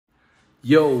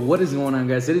Yo, what is going on,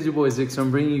 guys? It is your boy Zix. I'm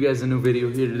bringing you guys a new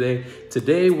video here today.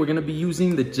 Today, we're going to be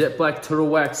using the Jet Black Turtle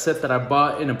Wax set that I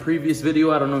bought in a previous video.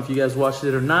 I don't know if you guys watched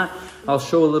it or not. I'll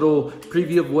show a little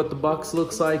preview of what the box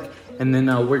looks like, and then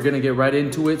we're going to get right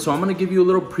into it. So I'm going to give you a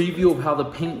little preview of how the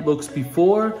paint looks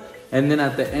before, and then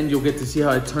at the end, you'll get to see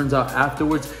how it turns out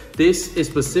afterwards. This is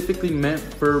specifically meant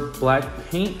for black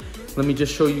paint. Let me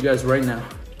just show you guys right now.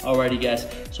 Alrighty, guys.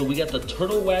 So we got the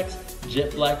Turtle Wax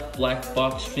Jet Black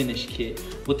Box Finish Kit.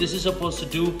 What this is supposed to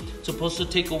do, it's supposed to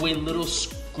take away little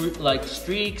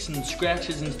streaks and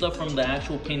scratches and stuff from the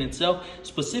actual paint itself,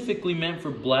 specifically meant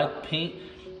for black paint.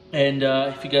 And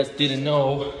if you guys didn't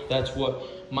know, that's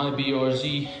what my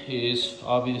BRZ is,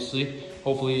 obviously.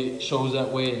 Hopefully it shows that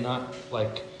way and not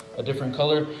like a different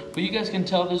color. But you guys can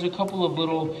tell there's a couple of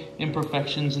little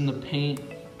imperfections in the paint.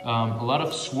 A lot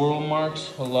of swirl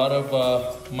marks, a lot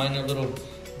of minor little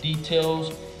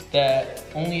details that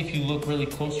only if you look really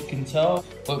close you can tell.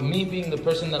 But me being the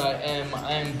person that I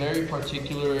am very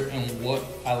particular in what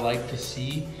I like to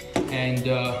see. And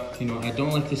you know, I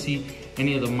don't like to see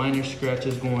any of the minor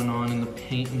scratches going on in the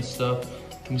paint and stuff.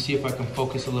 Let me see if I can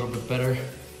focus a little bit better,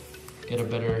 get a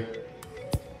better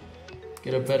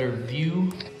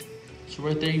view. So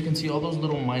right there you can see all those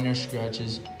little minor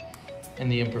scratches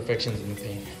and the imperfections in the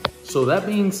paint. So that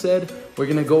being said, we're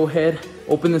gonna go ahead,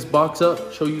 open this box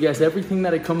up, show you guys everything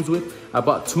that it comes with. I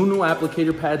bought 2 new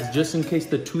applicator pads just in case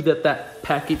the 2 that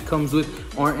packet comes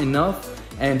with aren't enough.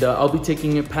 And I'll be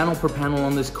taking it panel per panel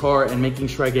on this car and making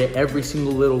sure I get every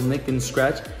single little nick and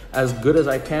scratch as good as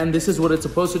I can. This is what it's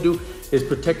supposed to do, is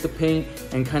protect the paint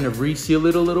and kind of reseal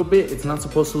it a little bit. It's not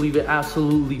supposed to leave it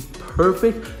absolutely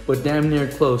perfect, but damn near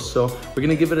close. So we're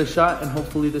gonna give it a shot and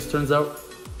hopefully this turns out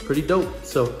pretty dope.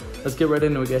 So let's get right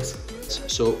into it, guys.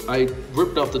 So I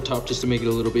ripped off the top just to make it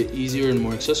a little bit easier and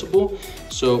more accessible.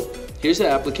 So here's the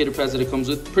applicator pads that it comes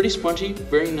with. Pretty spongy,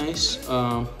 very nice.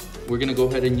 We're gonna go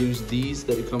ahead and use these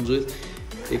that it comes with.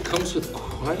 It comes with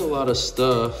quite a lot of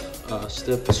stuff.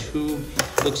 Step 2,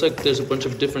 looks like there's a bunch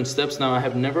of different steps. Now I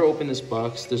have never opened this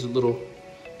box. There's a little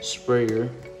sprayer.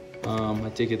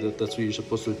 I take it that's what you're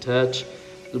supposed to attach.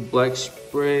 The black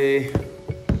spray.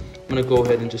 I'm gonna go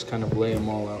ahead and just kind of lay them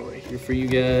all out right here for you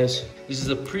guys. This is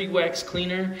a pre-wax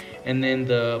cleaner, and then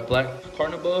the black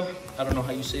carnauba, I don't know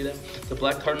how you say that, the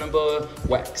black carnauba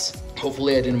wax.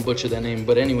 Hopefully I didn't butcher that name,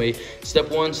 but anyway,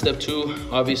 step 1, step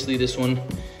 2, obviously this one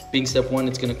being step 1,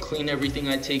 it's gonna clean everything,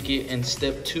 I take it, and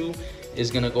step 2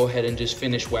 is gonna go ahead and just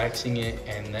finish waxing it,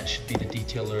 and that should be the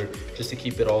detailer just to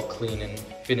keep it all clean and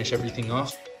finish everything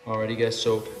off. Alrighty guys,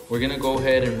 so we're gonna go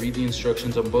ahead and read the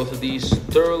instructions on both of these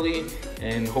thoroughly,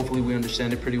 and hopefully we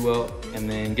understand it pretty well, and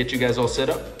then get you guys all set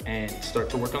up and start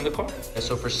to work on the car. And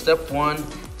so for step 1,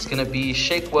 it's gonna be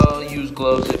shake well, use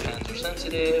gloves if hands are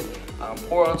sensitive,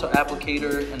 pour onto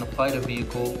applicator and apply to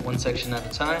vehicle 1 section at a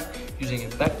time, using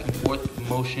a back and forth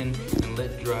motion and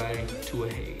let dry to a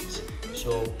haze.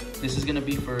 So this is gonna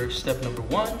be for step number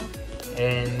 1.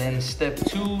 And then step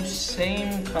 2,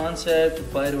 same concept,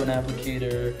 apply to an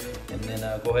applicator, and then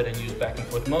go ahead and use back and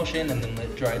forth motion, and then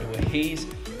let dry to a haze.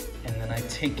 And then I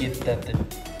take it that the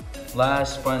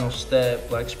last final step,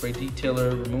 black spray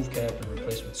detailer, remove cap and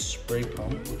replace with spray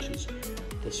pump, which is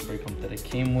the spray pump that it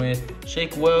came with.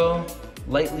 Shake well,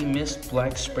 lightly mist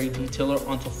black spray detailer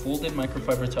onto folded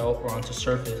microfiber towel or onto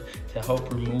surface to help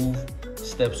remove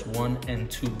steps 1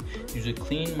 and 2. Use a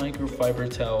clean microfiber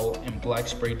towel and black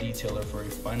spray detailer for a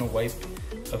final wipe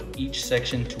of each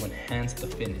section to enhance the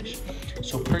finish.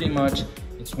 So pretty much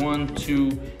it's 1, 2,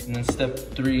 and then step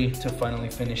 3 to finally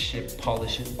finish it,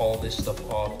 polish it, all this stuff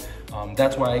off.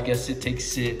 That's why I guess it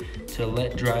takes it to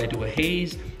let dry to a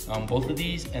haze, both of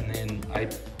these, and then I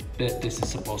bet this is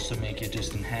supposed to make it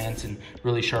just enhance and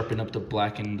really sharpen up the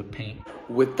black in the paint.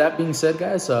 With that being said,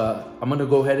 guys, I'm gonna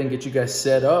go ahead and get you guys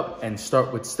set up and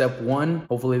start with step 1.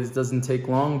 Hopefully this doesn't take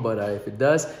long, but if it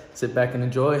does, sit back and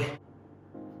enjoy.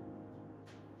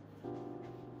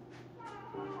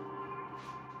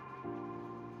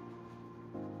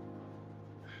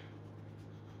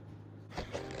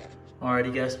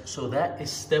 Alrighty guys, so that is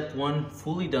step 1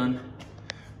 fully done.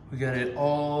 We got it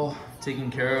all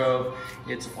taken care of.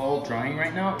 It's all drying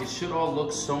right now. It should all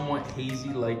look somewhat hazy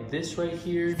like this right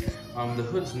here. The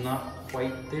hood's not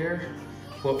quite there,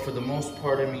 but for the most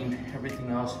part, I mean, everything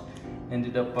else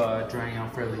ended up drying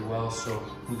out fairly well. So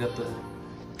we got the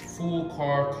full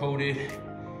car coated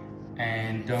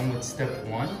and done with step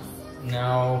 1.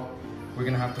 Now we're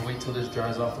gonna have to wait till this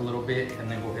dries off a little bit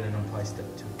and then go ahead and apply step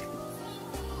 2.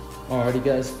 Alrighty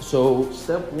guys, so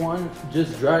step 1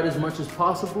 just dried as much as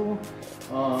possible.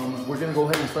 We're gonna go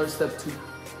ahead and start step 2.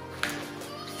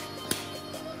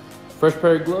 Fresh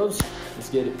pair of gloves, let's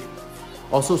get it.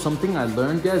 Also, something I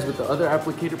learned, guys, with the other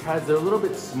applicator pads, they're a little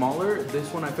bit smaller.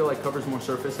 This one I feel like covers more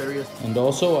surface areas. And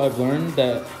also I've learned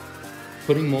that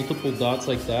putting multiple dots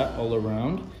like that all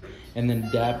around and then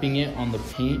dapping it on the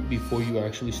paint before you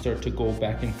actually start to go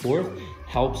back and forth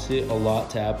helps it a lot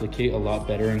to applicate a lot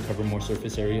better and cover more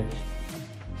surface area.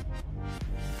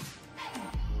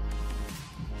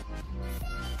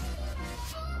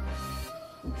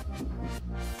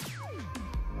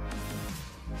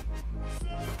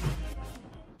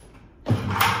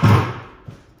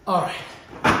 All right,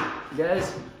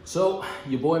 guys, so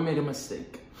your boy made a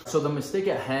mistake. So the mistake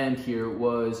at hand here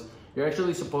was you're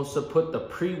actually supposed to put the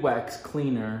pre-wax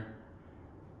cleaner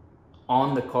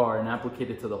on the car and applicate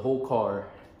it to the whole car.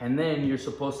 And then you're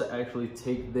supposed to actually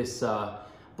take this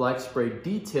black spray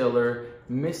detailer,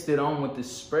 mist it on with this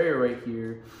sprayer right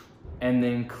here, and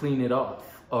then clean it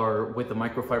off, or with the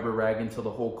microfiber rag until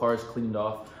the whole car is cleaned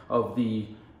off of the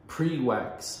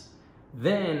pre-wax.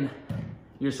 Then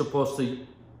you're supposed to,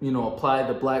 you know, apply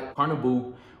the black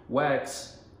Carnibou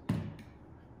wax,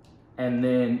 and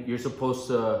then you're supposed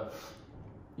to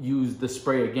use the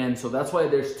spray again. So that's why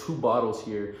there's two bottles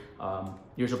here.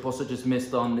 You're supposed to just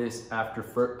mist on this after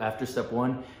step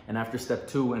 1 and after step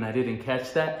 2, and I didn't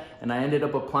catch that, and I ended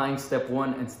up applying step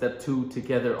 1 and step 2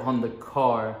 together on the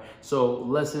car. So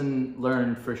lesson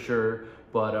learned for sure.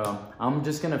 But I'm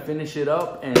just gonna finish it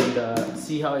up and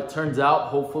see how it turns out.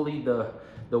 Hopefully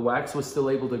the wax was still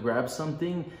able to grab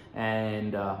something,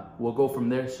 and we'll go from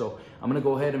there. So I'm gonna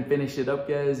go ahead and finish it up,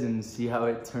 guys, and see how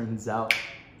it turns out.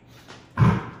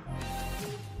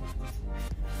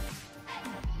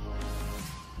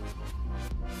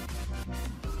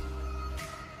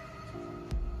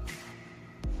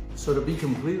 So to be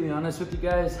completely honest with you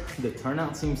guys, the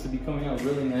turnout seems to be coming out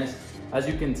really nice. As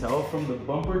you can tell, from the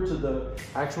bumper to the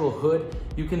actual hood,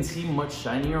 you can see much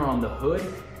shinier on the hood,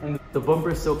 and the bumper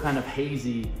is still kind of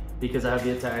hazy because I have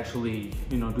yet to actually,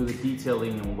 you know, do the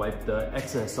detailing and wipe the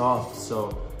excess off.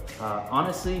 So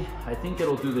honestly, I think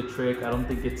it'll do the trick. I don't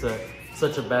think it's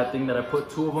such a bad thing that I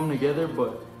put two of them together,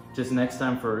 but just next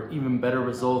time for even better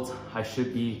results, I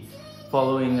should be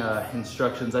following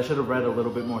instructions. I should have read a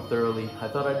little bit more thoroughly. I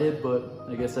thought I did, but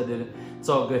I guess I didn't. It's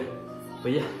all good.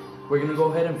 But yeah, we're gonna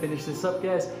go ahead and finish this up,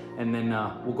 guys, and then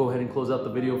we'll go ahead and close out the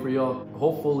video for y'all.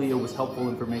 Hopefully it was helpful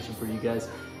information for you guys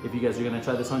if you guys are gonna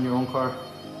try this on your own car,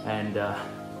 and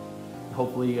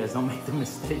hopefully you guys don't make the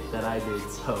mistake that I did.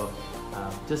 So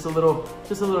just a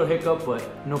little hiccup,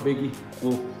 but no biggie.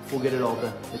 We'll get it all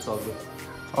done. It's all good.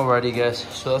 Alrighty, guys,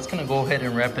 so that's gonna go ahead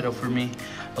and wrap it up for me.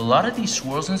 A lot of these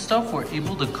swirls and stuff were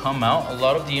able to come out. A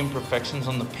lot of the imperfections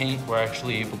on the paint were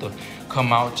actually able to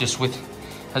come out just with,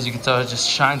 as you can tell, it just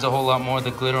shines a whole lot more.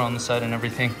 The glitter on the side and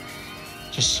everything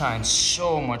just shines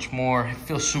so much more. It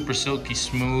feels super silky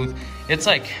smooth. It's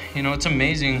like, you know, it's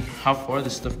amazing how far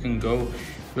this stuff can go.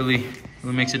 Really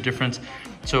makes a difference.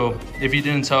 So if you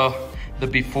didn't tell, the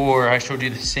before I showed you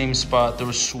the same spot, there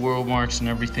was swirl marks and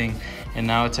everything, and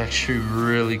now it's actually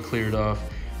really cleared off,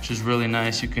 which is really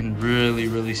nice. You can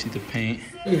really see the paint.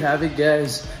 There you have it,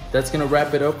 guys. That's gonna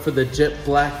wrap it up for the jet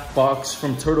black box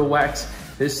from Turtle Wax.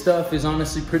 This stuff is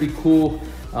honestly pretty cool.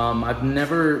 I've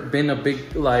never been a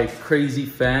big, like, crazy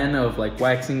fan of like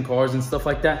waxing cars and stuff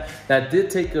like that. That did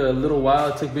take a little while.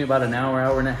 It took me about an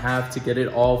hour and a half to get it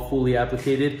all fully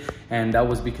applicated, and that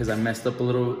was because I messed up a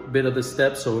little bit of the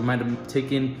steps. So it might have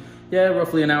taken, yeah,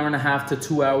 roughly an hour and a half to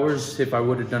 2 hours if I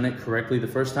would have done it correctly the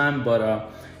first time.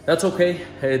 But that's okay.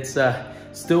 It's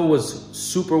still was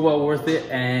super well worth it,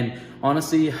 and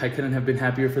honestly, I couldn't have been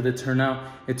happier for the turnout.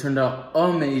 It turned out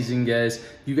amazing, guys.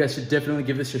 You guys should definitely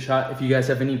give this a shot. If you guys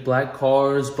have any black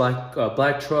cars, black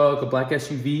truck, a black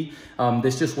SUV,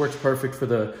 this just works perfect for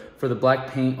the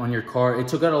black paint on your car. It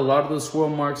took out a lot of the swirl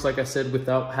marks, like I said,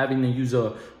 without having to use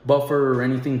a buffer or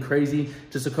anything crazy.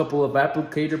 Just a couple of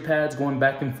applicator pads going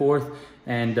back and forth,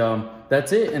 and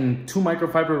that's it. And 2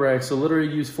 microfiber rags. So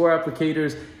literally use 4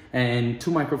 applicators and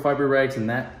 2 microfiber rags, and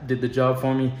that did the job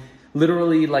for me.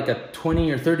 Literally like a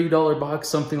 $20 or $30 box,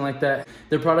 something like that.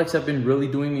 Their products have been really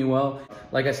doing me well.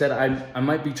 Like I said, I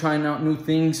might be trying out new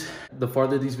things the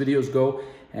farther these videos go.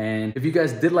 And if you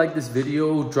guys did like this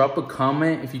video, drop a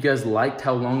comment. If you guys liked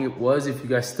how long it was, if you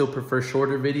guys still prefer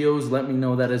shorter videos, let me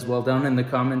know that as well down in the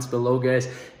comments below, guys.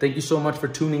 Thank you so much for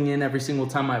tuning in every single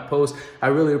time I post. I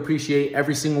really appreciate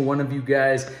every single one of you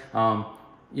guys.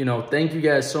 You know, thank you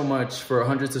guys so much for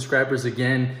 100 subscribers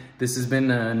again. This has been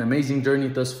an amazing journey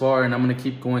thus far, and I'm gonna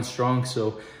keep going strong.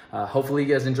 So hopefully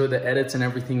you guys enjoy the edits and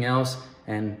everything else.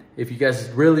 And if you guys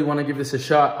really wanna give this a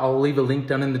shot, I'll leave a link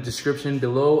down in the description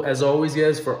below, as always,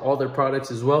 guys, for all their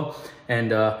products as well.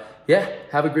 And yeah,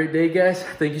 have a great day, guys.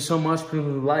 Thank you so much. Please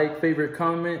like, favorite,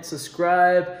 comment,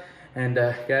 subscribe. And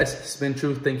guys, it's been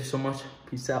Truth. Thank you so much.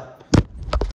 Peace out.